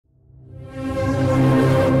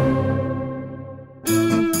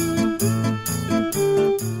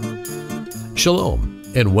Shalom,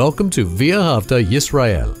 and welcome to V'ahavta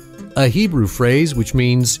Yisrael, a Hebrew phrase which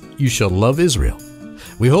means, you shall love Israel.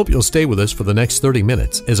 We hope you'll stay with us for the next 30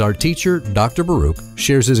 minutes as our teacher, Dr. Baruch,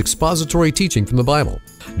 shares his expository teaching from the Bible.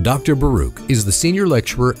 Dr. Baruch is the senior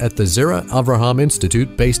lecturer at the Zera Avraham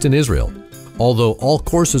Institute based in Israel. Although all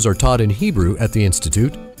courses are taught in Hebrew at the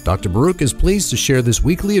Institute, Dr. Baruch is pleased to share this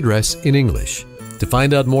weekly address in English. To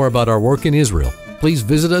find out more about our work in Israel, please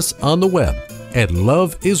visit us on the web at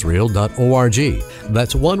LoveIsrael.org.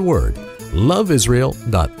 That's one word,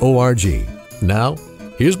 LoveIsrael.org. Now,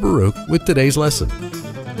 here's Baruch with today's lesson.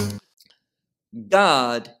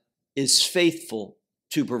 God is faithful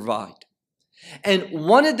to provide. And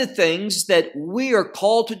one of the things that we are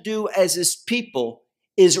called to do as His people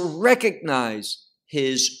is recognize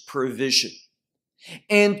His provision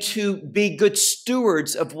and to be good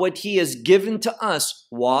stewards of what He has given to us.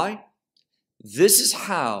 Why? This is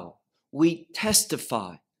how we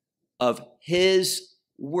testify of His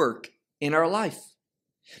work in our life,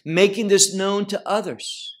 making this known to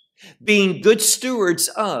others, being good stewards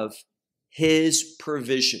of His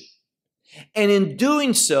provision. And in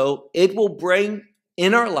doing so, it will bring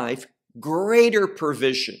in our life greater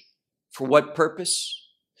provision. For what purpose?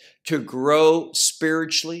 To grow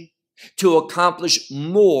spiritually, to accomplish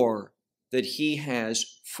more that He has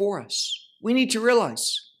for us. We need to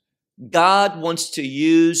realize God wants to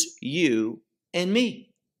use you and me.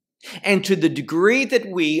 And to the degree that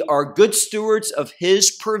we are good stewards of His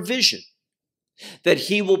provision, that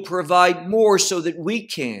He will provide more so that we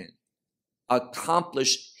can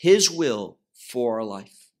accomplish His will for our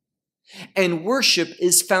life. And worship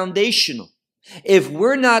is foundational. If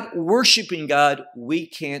we're not worshiping God, we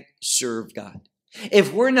can't serve God.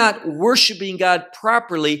 If we're not worshiping God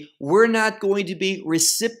properly, we're not going to be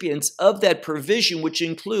recipients of that provision, which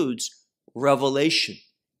includes revelation,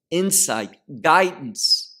 insight,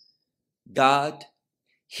 guidance. God,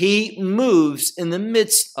 He moves in the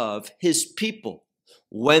midst of His people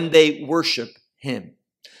when they worship Him.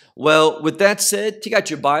 Well, with that said, take out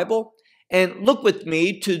your Bible and look with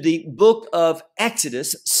me to the book of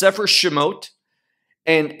Exodus, Sefer Shemot,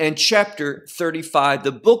 and chapter 35,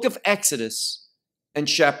 the book of Exodus and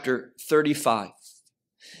chapter 35.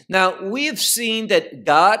 Now, we have seen that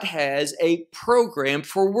God has a program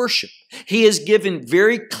for worship. He has given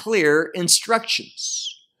very clear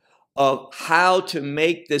instructions of how to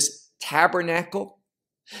make this tabernacle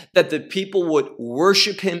that the people would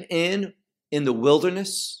worship Him in the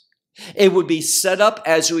wilderness. It would be set up,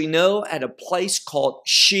 as we know, at a place called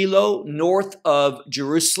Shiloh, north of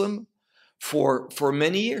Jerusalem, for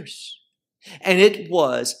many years. And it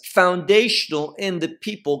was foundational in the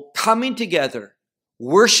people coming together,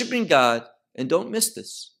 worshiping God, and don't miss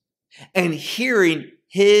this, and hearing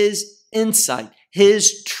His insight,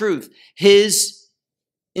 His truth, His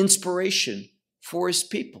inspiration for His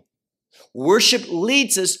people. Worship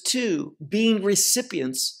leads us to being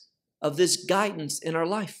recipients of this guidance in our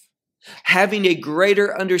life, having a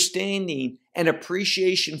greater understanding and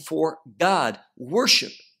appreciation for God.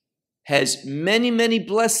 Worship has many, many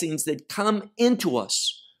blessings that come into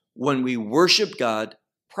us when we worship God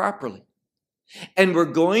properly. And we're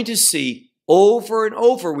going to see over and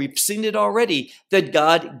over, we've seen it already, that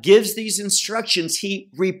God gives these instructions. He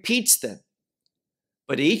repeats them.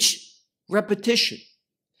 But each repetition,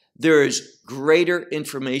 there is greater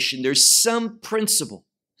information. There's some principle,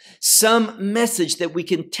 some message that we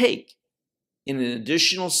can take in an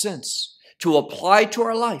additional sense to apply to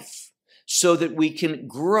our life so that we can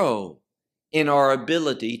grow in our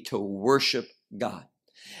ability to worship God.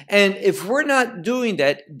 And if we're not doing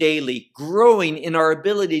that daily, growing in our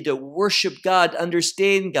ability to worship God,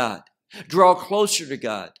 understand God, draw closer to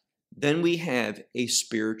God, then we have a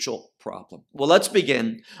spiritual problem. Well, let's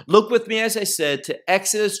begin. Look with me, as I said, to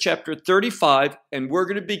Exodus chapter 35, and we're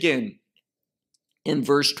going to begin in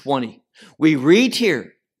verse 20. We read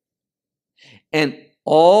here, and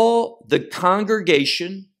all the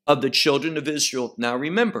congregation of the children of Israel. Now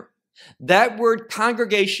remember, that word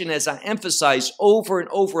congregation, as I emphasized over and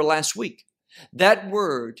over last week, that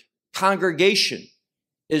word congregation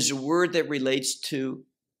is a word that relates to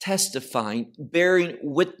testifying, bearing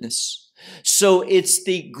witness. So it's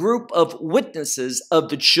the group of witnesses of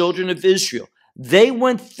the children of Israel. They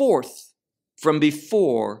went forth from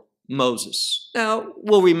before Moses. Now,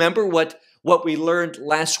 we'll remember what we learned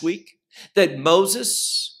last week, that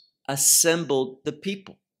Moses assembled the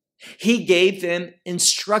people. He gave them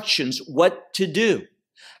instructions what to do,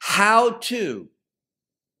 how to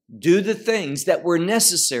do the things that were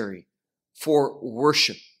necessary for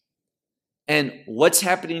worship. And what's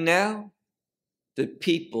happening now? The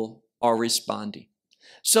people are responding.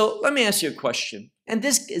 So let me ask you a question, and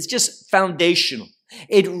this is just foundational.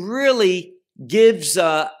 It really gives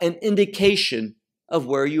an indication of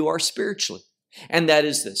where you are spiritually, and that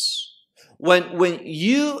is this. When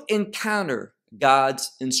you encounter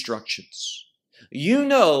God's instructions, you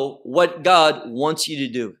know what God wants you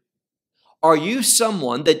to do. Are you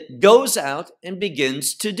someone that goes out and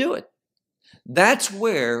begins to do it? That's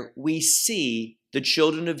where we see the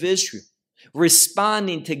children of Israel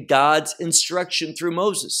responding to God's instruction through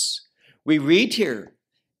Moses. We read here,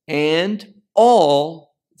 and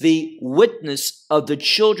all the witness of the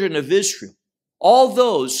children of Israel, all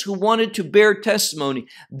those who wanted to bear testimony,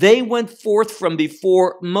 they went forth from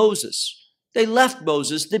before Moses. They left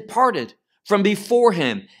Moses, departed from before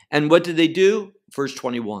him. And what did they do? Verse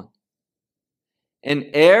 21. And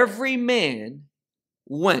every man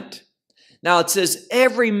went. Now it says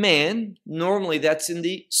every man, normally that's in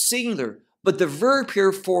the singular, but the verb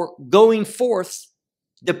here for going forth,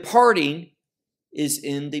 departing, is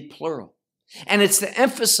in the plural. And it's to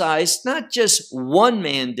emphasize not just one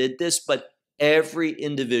man did this, but every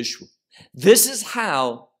individual. This is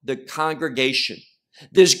how the congregation,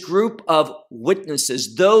 this group of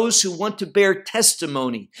witnesses, those who want to bear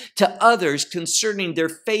testimony to others concerning their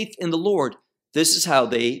faith in the Lord, this is how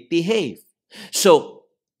they behave. So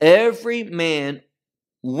every man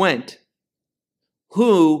went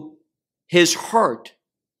who his heart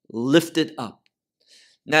lifted up.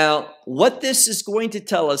 Now, what this is going to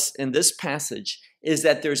tell us in this passage is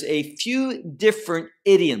that there's a few different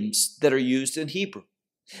idioms that are used in Hebrew.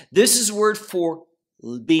 This is a word for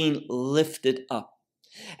being lifted up.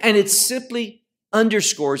 And it simply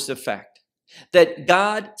underscores the fact that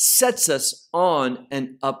God sets us on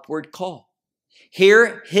an upward call.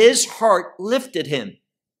 Here, his heart lifted him.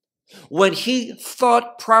 When he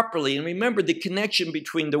thought properly, and remember the connection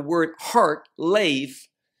between the word heart, lave,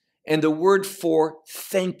 and the word for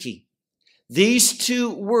thanking. These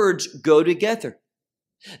two words go together.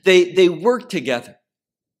 They work together.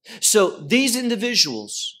 So these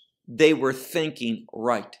individuals, they were thinking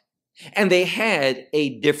right. And they had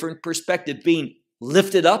a different perspective. Being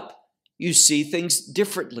lifted up, you see things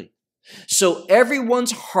differently. So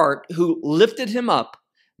everyone's heart who lifted him up,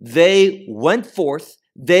 they went forth,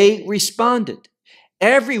 they responded.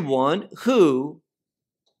 Everyone who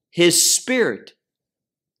his spirit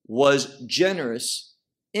was generous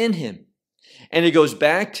in him. And it goes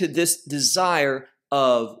back to this desire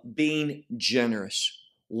of being generous,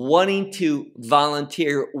 wanting to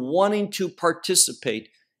volunteer, wanting to participate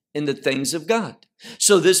in the things of God.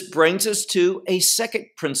 So this brings us to a second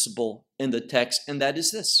principle in the text, and that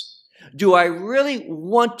is this. Do I really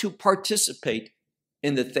want to participate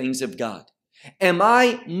in the things of God? Am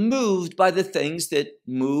I moved by the things that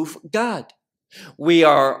move God? We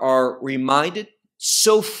are reminded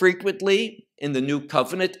so frequently in the New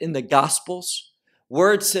Covenant, in the Gospels,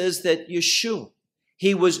 where it says that Yeshua,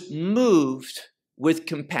 he was moved with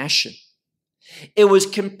compassion. It was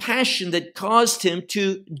compassion that caused him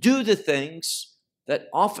to do the things that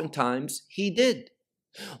oftentimes he did.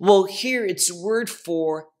 Well, here it's a word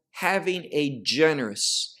for having a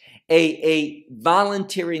generous, a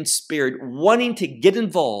volunteering spirit, wanting to get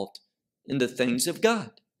involved in the things of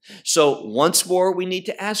God. So once more, we need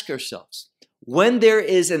to ask ourselves, when there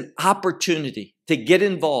is an opportunity to get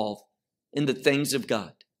involved in the things of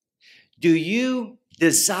God, do you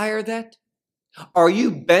desire that? Are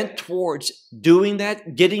you bent towards doing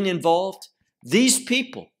that, getting involved? These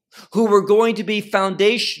people who were going to be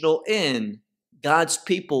foundational in God's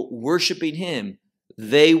people worshiping him,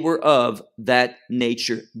 they were of that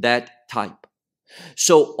nature, that type.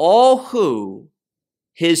 So all who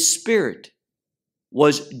his spirit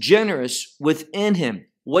was generous within him,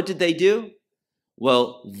 what did they do?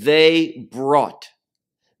 Well, they brought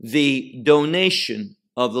the donation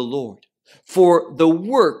of the Lord for the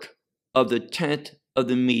work of the tent of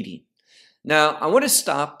the meeting. Now, I want to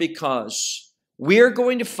stop because we are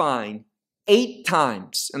going to find 8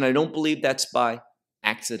 times, and I don't believe that's by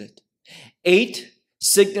accident. 8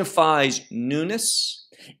 signifies newness.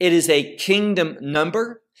 It is a kingdom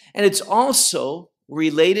number, and it's also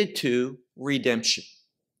related to redemption.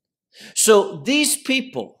 So these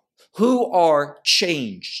people who are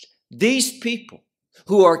changed, these people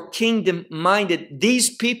who are kingdom-minded,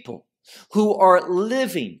 these people who are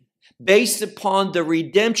living based upon the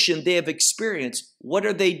redemption they have experienced, what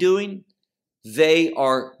are they doing? They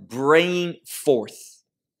are bringing forth.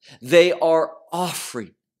 They are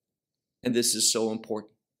offering. And this is so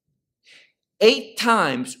important. 8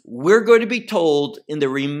 times we're going to be told in the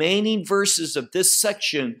remaining verses of this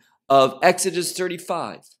section of Exodus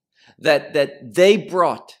 35 that they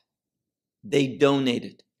brought, they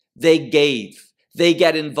donated, they gave, They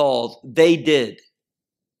got involved. They did.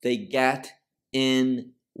 They got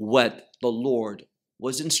in what the Lord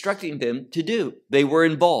was instructing them to do. They were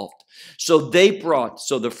involved. So they brought,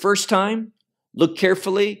 so the first time, look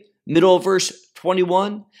carefully, middle of verse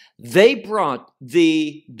 21, they brought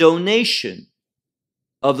the donation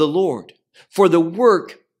of the Lord for the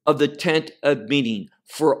work of the tent of meeting,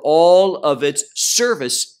 for all of its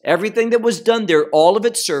service, everything that was done there, all of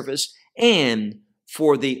its service, and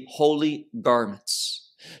for the holy garments.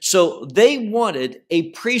 So they wanted a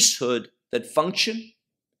priesthood that functioned,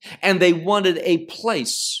 and they wanted a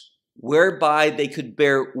place whereby they could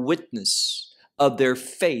bear witness of their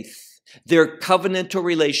faith, their covenantal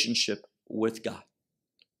relationship with God.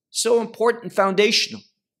 So important, foundational.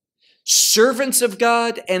 Servants of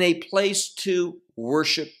God and a place to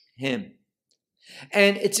worship Him.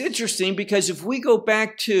 And it's interesting because if we go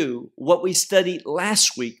back to what we studied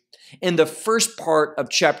last week in the first part of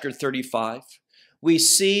chapter 35, we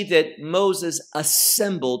see that Moses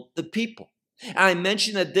assembled the people. I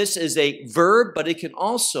mentioned that this is a verb, but it can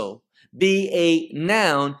also be a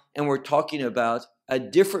noun, and we're talking about a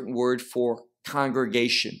different word for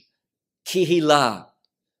congregation, kihilah.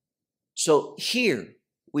 So here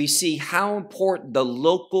we see how important the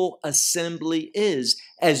local assembly is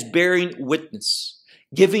as bearing witness,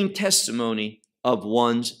 giving testimony of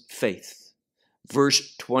one's faith.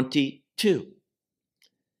 Verse 22.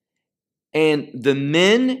 And the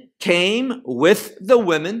men came with the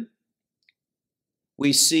women.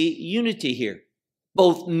 We see unity here.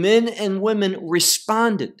 Both men and women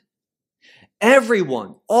responded.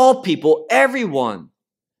 Everyone, all people, everyone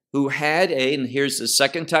who had and here's the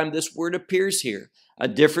second time this word appears here, a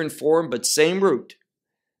different form but same root,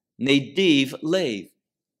 nadiv lev,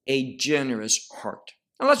 a generous heart.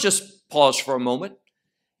 Now let's just pause for a moment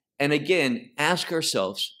and again ask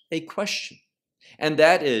ourselves a question, and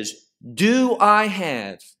that is, do I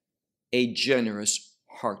have a generous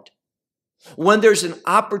heart? When there's an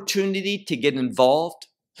opportunity to get involved,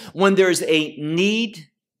 when there's a need,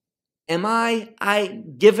 am I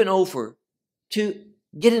given over to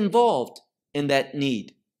get involved in that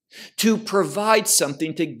need, to provide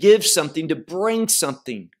something, to give something, to bring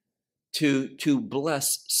something, to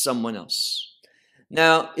bless someone else?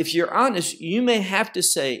 Now, if you're honest, you may have to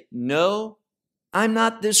say, no, I'm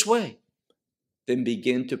not this way. Then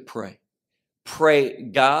begin to pray. Pray,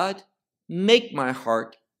 God, make my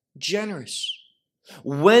heart generous.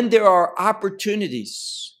 When there are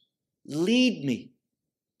opportunities, lead me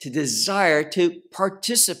to desire to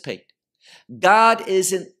participate. God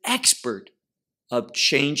is an expert of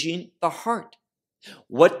changing the heart.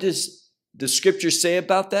 What does the scripture say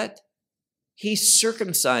about that? He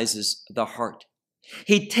circumcises the heart.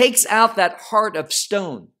 He takes out that heart of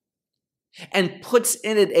stone and puts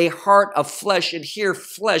in it a heart of flesh. And here,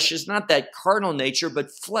 flesh is not that carnal nature,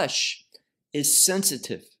 but flesh is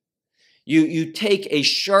sensitive. You take a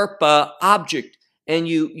sharp object and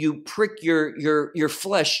you prick your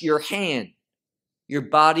flesh, your hand. Your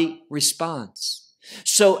body responds.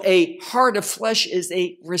 So a heart of flesh is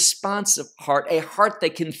a responsive heart, a heart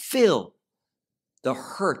that can feel the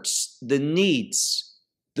hurts, the needs,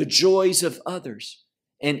 the joys of others,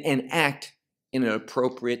 and act in an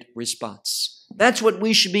appropriate response. That's what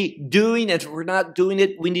we should be doing. If we're not doing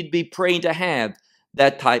it, we need to be praying to have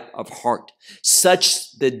that type of heart.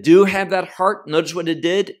 Such that do have that heart, notice what it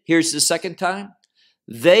did. Here's the second time.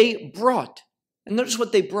 They brought, and notice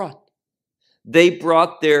what they brought. They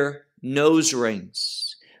brought their nose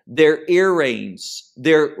rings, their earrings,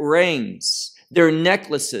 their rings, their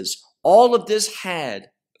necklaces. All of this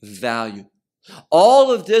had value.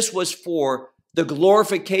 All of this was for the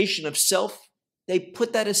glorification of self. They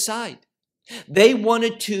put that aside. They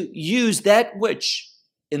wanted to use that which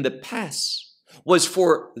in the past was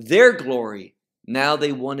for their glory. Now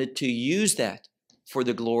they wanted to use that for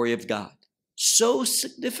the glory of God. So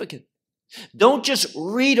significant. Don't just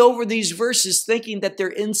read over these verses thinking that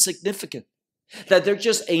they're insignificant, that they're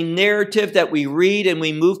just a narrative that we read and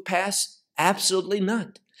we move past. Absolutely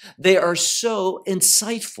not. They are so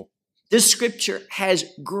insightful. This scripture has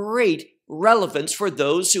great relevance for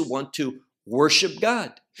those who want to worship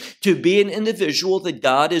God, to be an individual that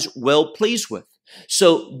God is well pleased with.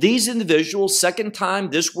 So these individuals, second time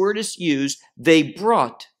this word is used, they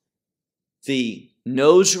brought the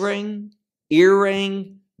nose ring,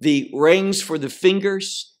 earring, the rings for the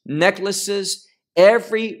fingers, necklaces,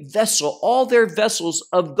 every vessel, all their vessels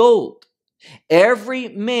of gold. Every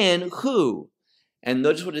man who, and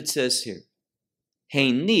notice what it says here,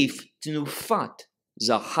 Hanif tnufat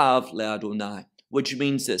zahav le'Adonai, which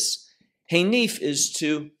means this. Hanif is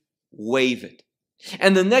to wave it.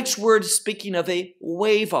 And the next word is speaking of a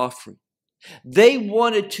wave offering. They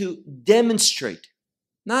wanted to demonstrate,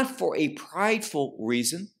 not for a prideful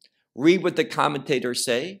reason, read what the commentators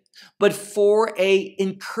say, but for a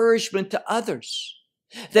encouragement to others,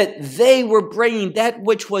 that they were bringing that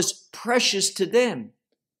which was precious to them,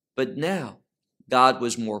 but now God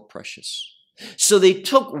was more precious. So they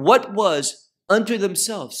took what was unto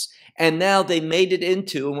themselves, and now they made it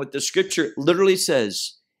into, and what the scripture literally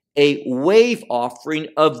says, a wave offering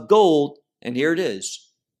of gold, and here it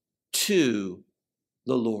is, to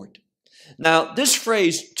the Lord. Now, this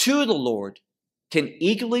phrase, to the Lord, can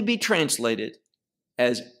equally be translated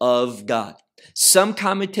as of God. Some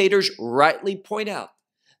commentators rightly point out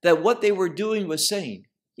that what they were doing was saying,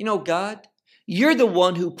 you know, God, you're the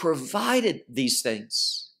one who provided these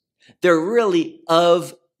things. They're really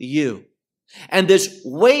of you. And this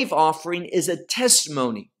wave offering is a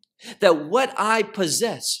testimony that what I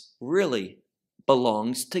possess really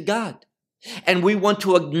belongs to God. And we want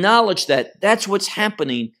to acknowledge that. That's what's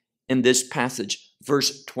happening in this passage,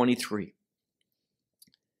 verse 23.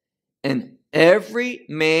 And every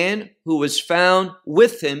man who was found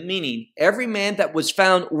with him, meaning every man that was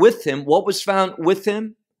found with him, what was found with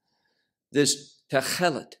him? This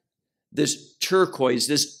techelet, this turquoise,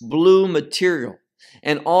 this blue material,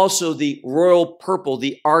 and also the royal purple,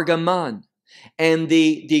 the argaman, and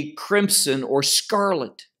the crimson or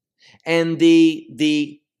scarlet, and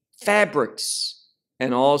the fabrics,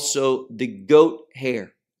 and also the goat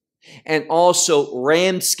hair, and also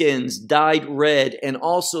ram skins dyed red, and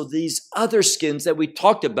also these other skins that we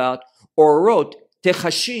talked about, orot,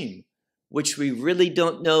 techashim, which we really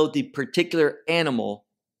don't know the particular animal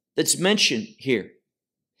that's mentioned here.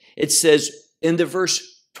 It says in the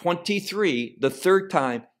verse 23, the third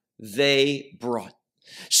time, they brought.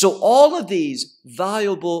 So all of these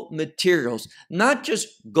valuable materials, not just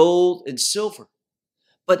gold and silver,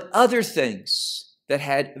 but other things that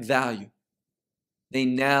had value, they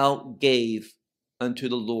now gave unto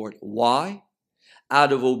the Lord. Why?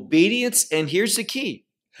 Out of obedience, and here's the key.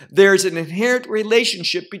 There's an inherent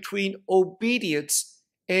relationship between obedience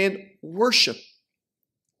and worship.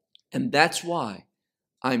 And that's why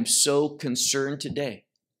I'm so concerned today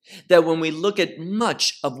that when we look at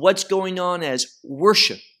much of what's going on as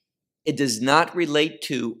worship, it does not relate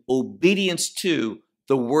to obedience to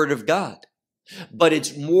the Word of God, but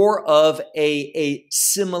it's more of a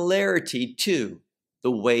similarity to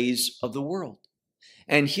the ways of the world.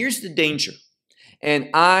 And here's the danger. And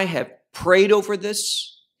I have prayed over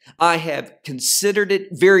this. I have considered it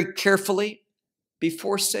very carefully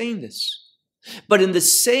before saying this. But in the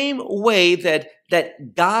same way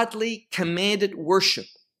that godly commanded worship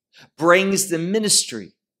brings the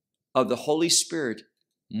ministry of the Holy Spirit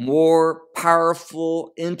more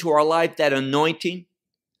powerful into our life, that anointing,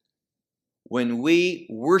 when we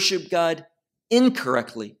worship God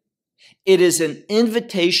incorrectly, it is an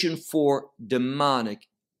invitation for demonic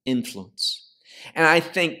influence. And I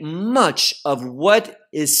think much of what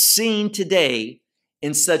is seen today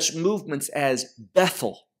in such movements as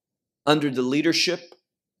Bethel, under the leadership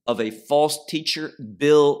of a false teacher,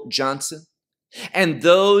 Bill Johnson, and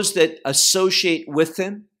those that associate with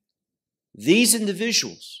him, these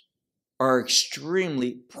individuals are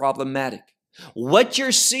extremely problematic. What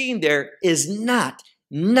you're seeing there is not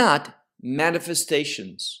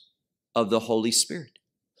manifestations of the Holy Spirit.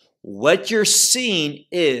 What you're seeing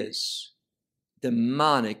is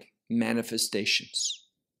demonic manifestations.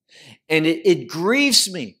 And it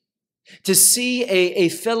grieves me to see a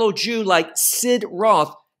fellow Jew like Sid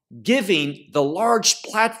Roth giving the large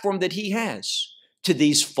platform that he has to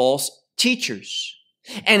these false teachers.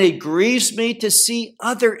 And it grieves me to see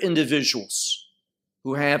other individuals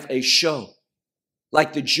who have a show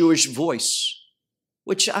like the Jewish Voice,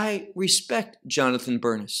 which I respect Jonathan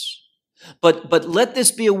Bernis. But let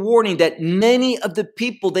this be a warning that many of the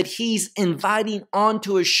people that he's inviting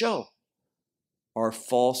onto his show are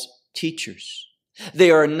false teachers.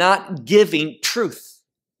 They are not giving truth.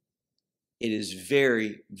 It is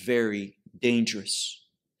very, very dangerous.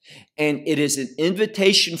 And it is an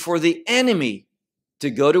invitation for the enemy to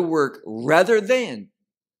go to work rather than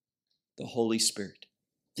the Holy Spirit.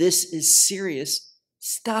 This is serious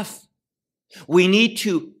stuff. We need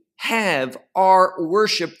to have our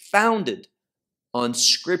worship founded on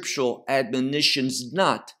scriptural admonitions,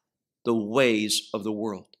 not the ways of the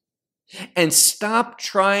world. And stop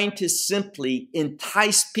trying to simply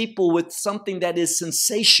entice people with something that is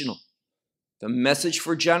sensational. The message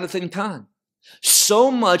for Jonathan Cahn.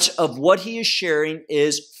 So much of what he is sharing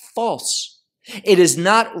is false. It is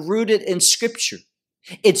not rooted in Scripture.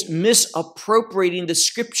 It's misappropriating the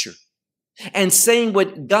Scripture and saying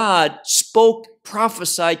what God spoke,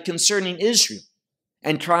 prophesied concerning Israel,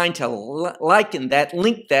 and trying to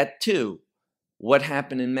link that to what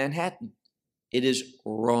happened in Manhattan. It is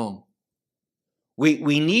wrong.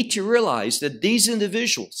 We need to realize that these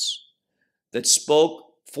individuals that spoke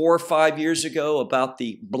 4 or 5 years ago about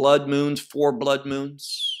the blood moons, 4 blood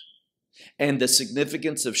moons, and the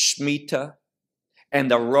significance of Shemitah, and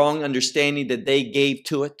the wrong understanding that they gave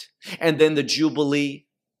to it, and then the Jubilee,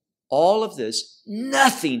 all of this,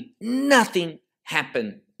 nothing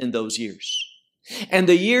happened in those years. And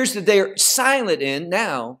the years that they're silent in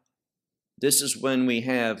now, this is when we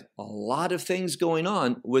have a lot of things going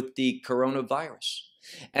on with the coronavirus.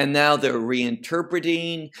 And now they're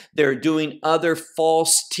reinterpreting, they're doing other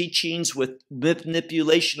false teachings with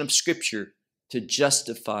manipulation of Scripture to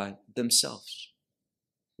justify themselves.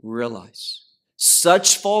 Realize,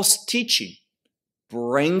 such false teaching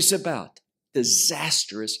brings about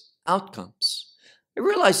disastrous outcomes. I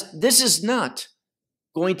realize this is not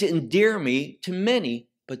going to endear me to many,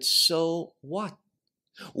 but so what?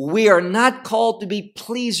 We are not called to be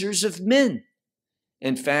pleasers of men.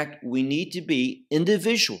 In fact, we need to be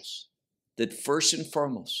individuals that first and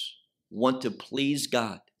foremost want to please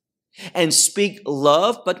God and speak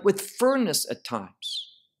love, but with firmness at times,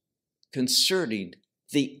 concerning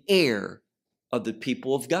the heir of the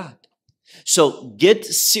people of God. So get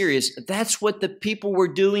serious. That's what the people were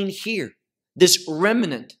doing here. This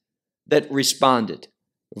remnant that responded.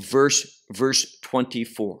 Verse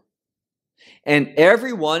 24. And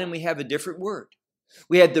everyone, and we have a different word.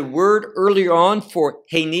 We had the word earlier on for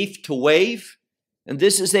henif, to wave, and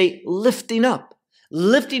this is a lifting up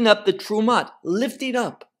the trumat, lifting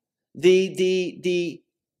up the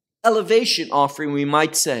elevation offering, we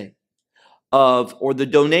might say, or the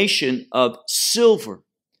donation of silver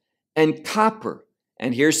and copper.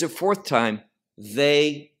 And here's the 4th time,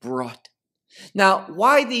 they brought. Now,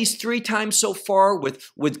 why these 3 times so far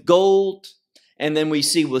with gold, and then we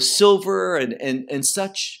see with silver and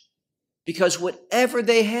such? Because whatever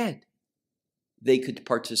they had, they could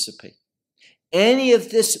participate. Any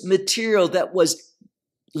of this material that was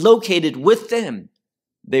located with them,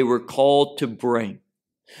 they were called to bring.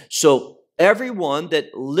 So everyone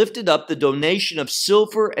that lifted up the donation of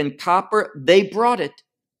silver and copper, they brought it.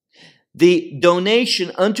 The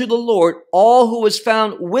donation unto the Lord, all who was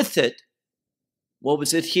found with it. What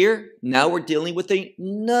was it here? Now we're dealing with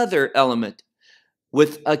another element,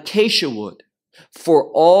 with acacia wood, for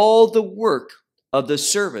all the work of the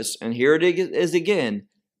service. And here it is again,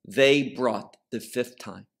 they brought the 5th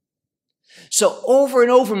time. So over and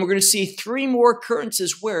over, we're going to see 3 more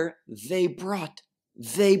occurrences where they brought.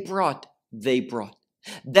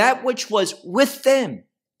 That which was with them,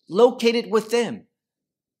 located with them,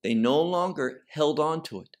 they no longer held on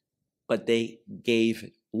to it, but they gave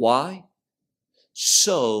it. Why?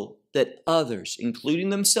 So that others, including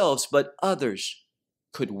themselves, but others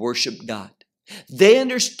could worship God. They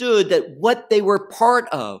understood that what they were part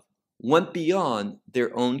of went beyond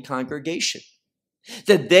their own congregation,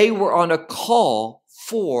 that they were on a call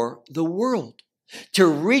for the world to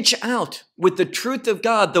reach out with the truth of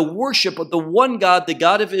God, the worship of the one God, the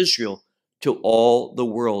God of Israel, to all the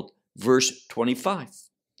world. Verse 25.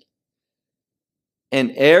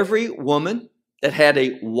 And every woman that had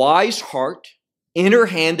a wise heart in her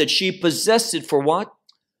hand, that she possessed it for what?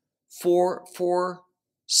 For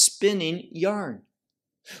spinning yarn,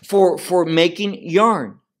 for making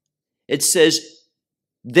yarn. It says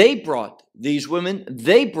they brought, these women,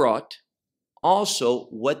 they brought also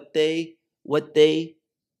what they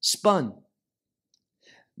spun.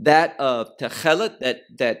 That of techelet,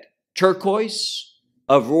 that turquoise,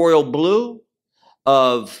 of royal blue,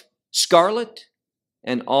 of scarlet,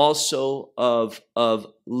 and also of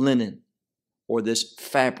linen, or this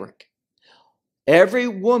fabric. Every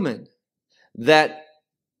woman that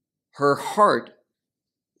her heart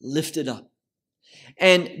lifted up.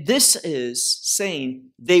 And this is saying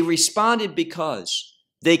they responded because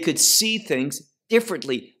they could see things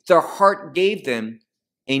differently. Their heart gave them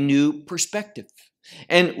a new perspective.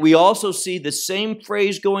 And we also see the same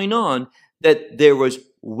phrase going on, that there was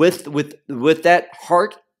with that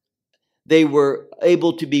heart, they were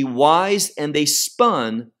able to be wise, and they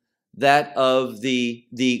spun that of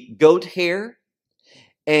the goat hair.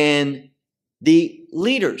 And the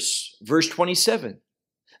leaders, verse 27,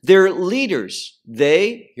 their leaders,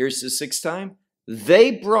 here's the 6th time,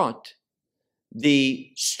 they brought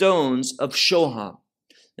the stones of shoham.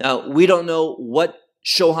 Now, we don't know what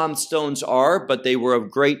shoham stones are, but they were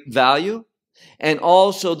of great value. And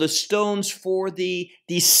also the stones for the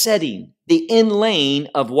setting, the inlaying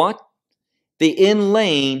of what? The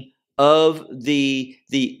inlaying of the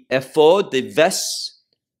ephod, the vests,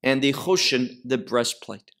 and the choshen, the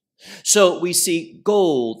breastplate. So we see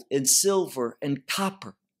gold and silver and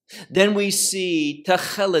copper. Then we see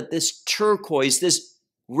tachelet, this turquoise, this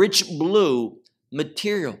rich blue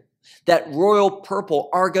material, that royal purple,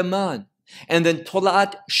 argaman. And then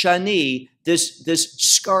tolat shani, this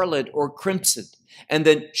scarlet or crimson. And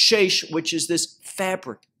then shesh, which is this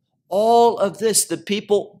fabric. All of this the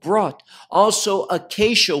people brought. Also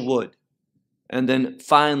acacia wood. And then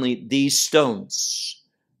finally these stones.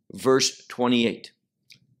 Verse 28.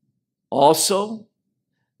 Also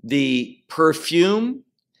the perfume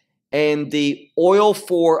and the oil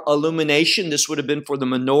for illumination. This would have been for the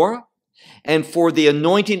menorah. And for the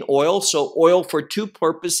anointing oil, so oil for two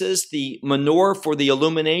purposes, the menorah for the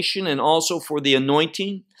illumination and also for the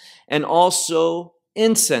anointing, and also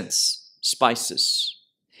incense spices.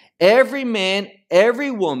 Every man, every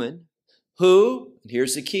woman who,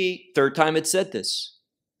 here's the key, third time it said this,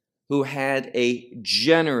 who had a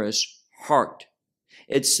generous heart.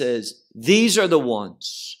 It says, these are the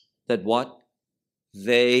ones that what?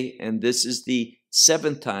 They, and this is the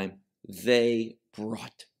seventh time, they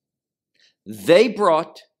brought. They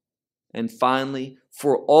brought, and finally,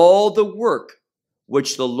 for all the work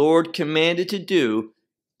which the Lord commanded to do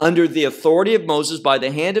under the authority of Moses, by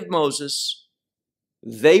the hand of Moses,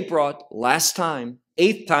 they brought last time,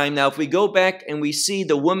 eighth time. Now, if we go back and we see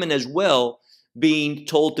the woman as well being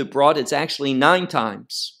told to brought, it's actually 9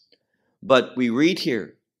 times. But we read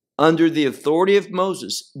here, under the authority of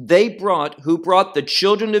Moses, they brought, who brought the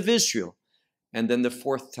children of Israel. And then the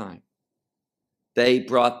fourth time, they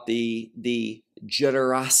brought the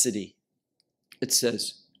generosity, it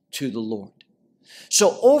says, to the Lord.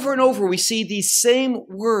 So over and over, we see these same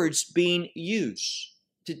words being used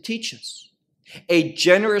to teach us. A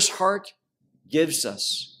generous heart gives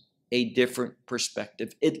us a different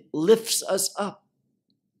perspective. It lifts us up.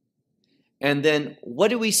 And then what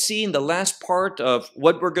do we see in the last part of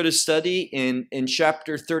what we're going to study in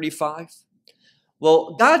chapter 35?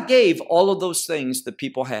 Well, God gave all of those things the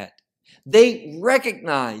people had. They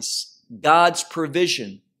recognize God's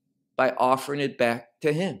provision by offering it back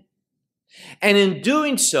to Him. And in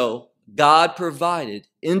doing so, God provided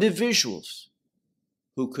individuals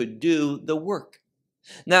who could do the work.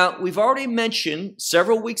 Now, we've already mentioned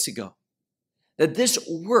several weeks ago that this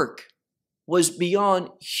work was beyond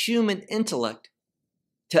human intellect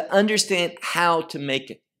to understand how to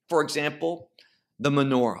make it. For example, the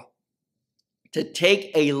menorah. To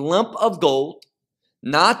take a lump of gold,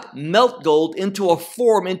 not melt gold into a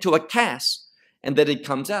form, into a cast, and that it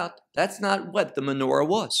comes out. That's not what the menorah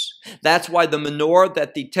was. That's why the menorah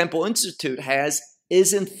that the Temple Institute has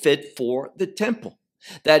isn't fit for the temple.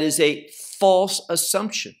 That is a false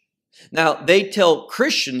assumption. Now, they tell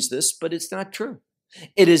Christians this, but it's not true.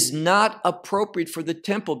 It is not appropriate for the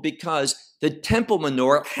temple because the temple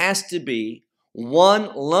menorah has to be one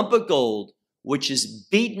lump of gold, which is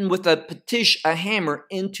beaten with a patish, a hammer,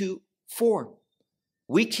 into form.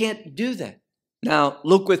 We can't do that. Now,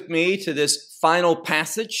 look with me to this final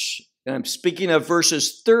passage. And I'm speaking of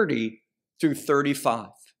verses 30 through 35.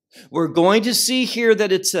 We're going to see here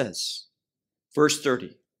that it says, verse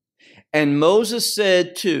 30, and Moses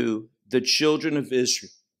said to the children of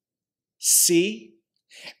Israel, see,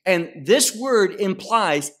 and this word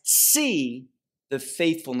implies see the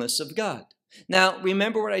faithfulness of God. Now,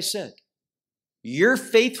 remember what I said. Your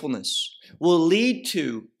faithfulness will lead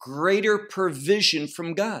to greater provision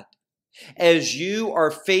from God. As you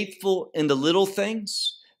are faithful in the little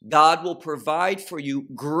things, God will provide for you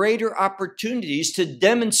greater opportunities to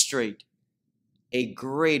demonstrate a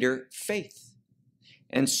greater faith.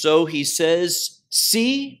 And so he says,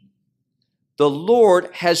 see, the Lord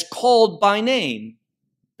has called by name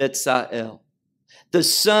Bezalel, the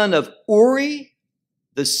son of Uri,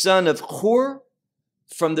 the son of Hur,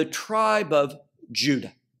 from the tribe of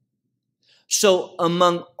Judah. So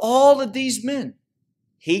among all of these men,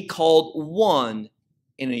 he called one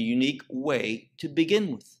in a unique way to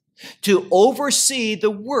begin with, to oversee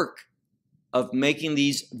the work of making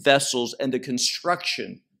these vessels and the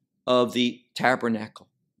construction of the tabernacle.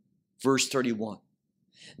 Verse 31.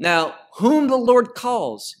 Now, whom the Lord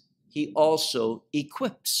calls, he also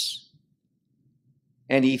equips.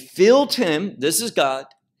 And he filled him, this is God,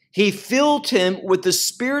 he filled him with the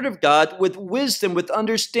Spirit of God, with wisdom, with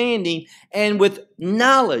understanding, and with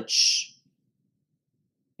knowledge,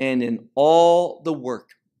 and in all the work.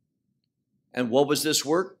 And what was this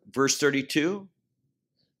work? Verse 32,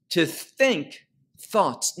 to think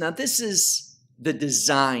thoughts. Now this is the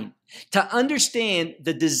design, to understand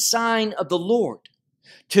the design of the Lord,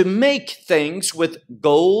 to make things with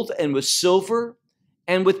gold and with silver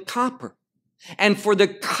and with copper, and for the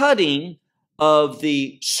cutting of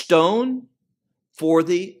the stone, for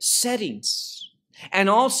the settings and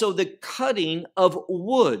also the cutting of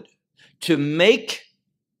wood to make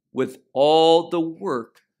with all the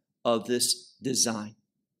work of this design.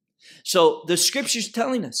 So the scripture's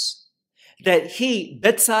telling us that he,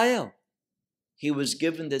 Bezalel, he was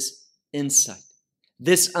given this insight,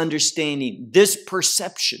 this understanding, this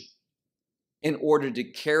perception in order to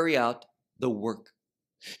carry out the work,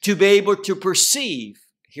 to be able to perceive,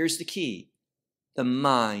 here's the key, the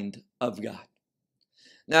mind of God.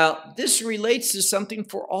 Now, this relates to something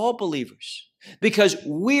for all believers because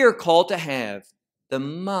we are called to have the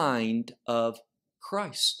mind of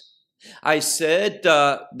Christ. I said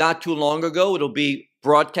not too long ago, it'll be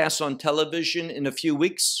broadcast on television in a few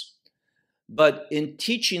weeks, but in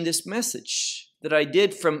teaching this message that I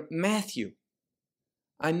did from Matthew,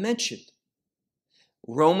 I mentioned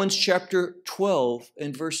Romans chapter 12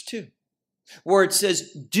 and verse 2, where it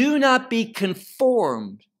says, do not be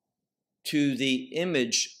conformed to the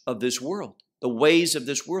image of this world, the ways of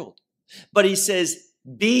this world. But he says,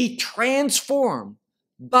 be transformed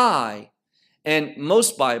by, and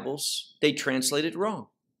most Bibles, they translate it wrong.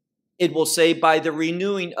 It will say by the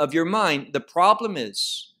renewing of your mind. The problem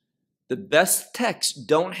is the best texts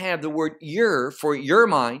don't have the word your for your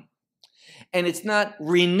mind, and it's not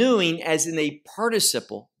renewing as in a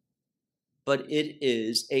participle, but it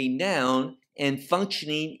is a noun and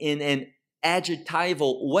functioning in an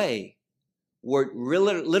adjectival way, where it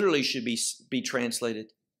really, literally should be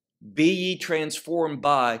translated, be ye transformed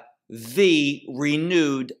by the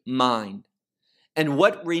renewed mind. And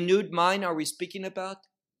what renewed mind are we speaking about?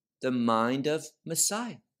 The mind of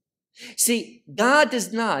Messiah. See, God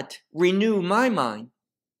does not renew my mind.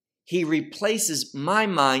 He replaces my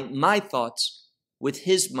mind, my thoughts, with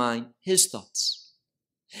his mind, his thoughts.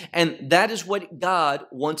 And that is what God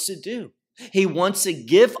wants to do. He wants to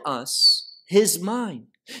give us his mind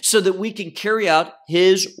so that we can carry out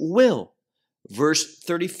his will. Verse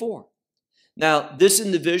 34. Now, this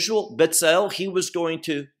individual, Bezalel, he was going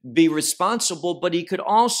to be responsible, but he could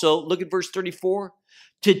also, look at verse 34,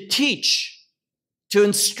 to teach, to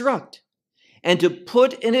instruct, and to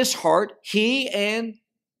put in his heart, he and,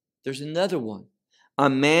 there's another one, a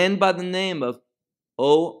man by the name of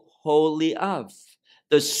Oholiab,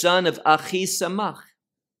 the son of Achisamach,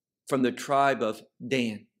 from the tribe of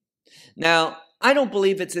Dan. Now, I don't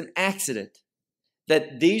believe it's an accident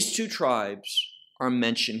that these two tribes are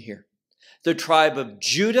mentioned here. The tribe of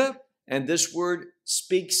Judah, and this word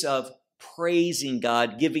speaks of praising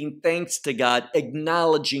God, giving thanks to God,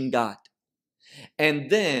 acknowledging God. And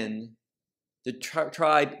then the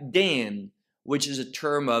tribe Dan, which is a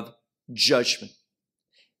term of judgment.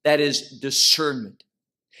 That is discernment,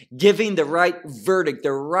 giving the right verdict,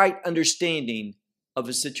 the right understanding of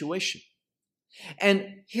a situation.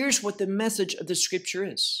 And here's what the message of the scripture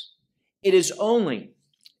is. It is only,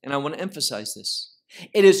 and I want to emphasize this,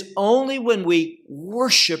 it is only when we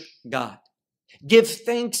worship God, give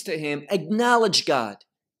thanks to him, acknowledge God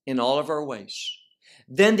in all of our ways,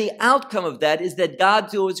 then the outcome of that is that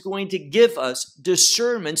God is going to give us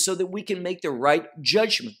discernment so that we can make the right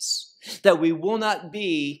judgments, that we will not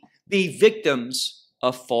be victims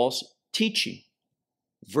of false teaching.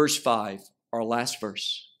 Verse 5, our last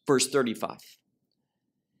verse, verse 35.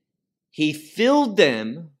 He filled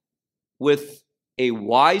them with a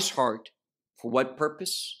wise heart. For what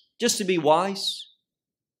purpose? Just to be wise,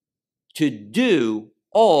 to do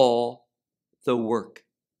all the work.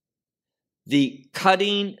 The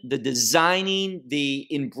cutting, the designing, the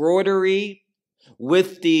embroidery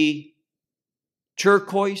with the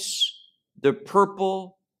turquoise, the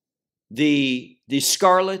purple, the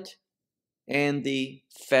scarlet, and the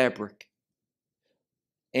fabric.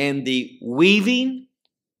 And the weaving,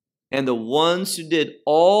 and the ones who did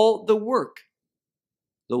all the work,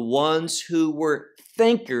 the ones who were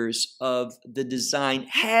thinkers of the design,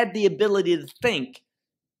 had the ability to think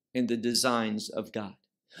in the designs of God.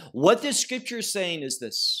 What this scripture is saying is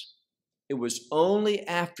this: it was only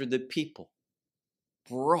after the people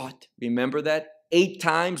brought, remember that 8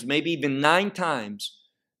 times, maybe even 9 times,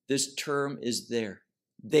 this term is there.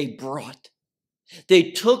 They brought.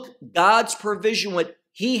 They took God's provision, what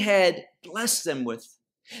he had blessed them with.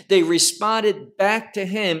 They responded back to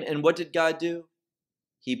him, and what did God do?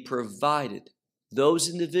 He provided those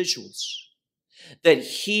individuals that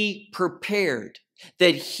he prepared,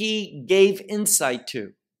 that he gave insight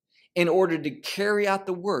to in order to carry out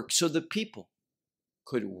the work so the people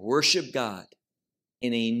could worship God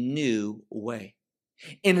in a new way,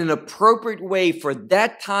 in an appropriate way for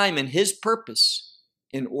that time and his purpose,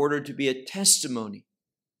 in order to be a testimony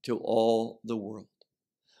to all the world.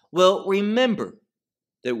 Well, remember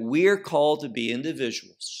that we are called to be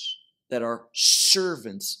individuals that are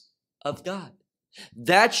servants of God.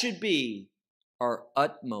 That should be our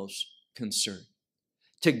utmost concern.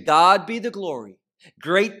 To God be the glory.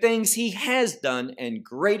 Great things he has done and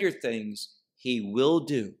greater things he will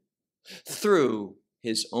do through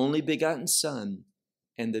his only begotten Son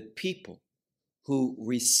and the people who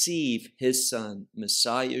receive his Son,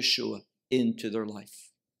 Messiah Yeshua, into their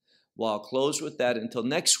life. Well, I'll close with that until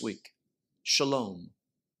next week. Shalom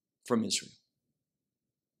from Israel.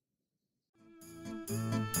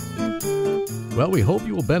 Well, we hope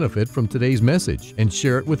you will benefit from today's message and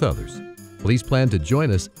share it with others. Please plan to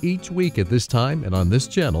join us each week at this time and on this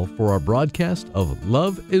channel for our broadcast of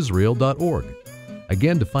LoveIsrael.org.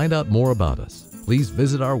 Again, to find out more about us, please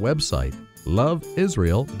visit our website,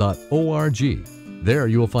 LoveIsrael.org. There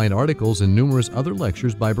you will find articles and numerous other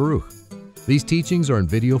lectures by Baruch. These teachings are in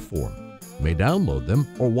video form. You may download them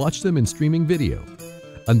or watch them in streaming video.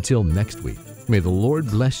 Until next week, may the Lord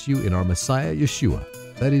bless you in our Messiah Yeshua,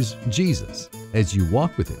 that is Jesus, as you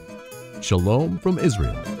walk with him. Shalom from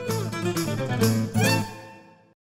Israel.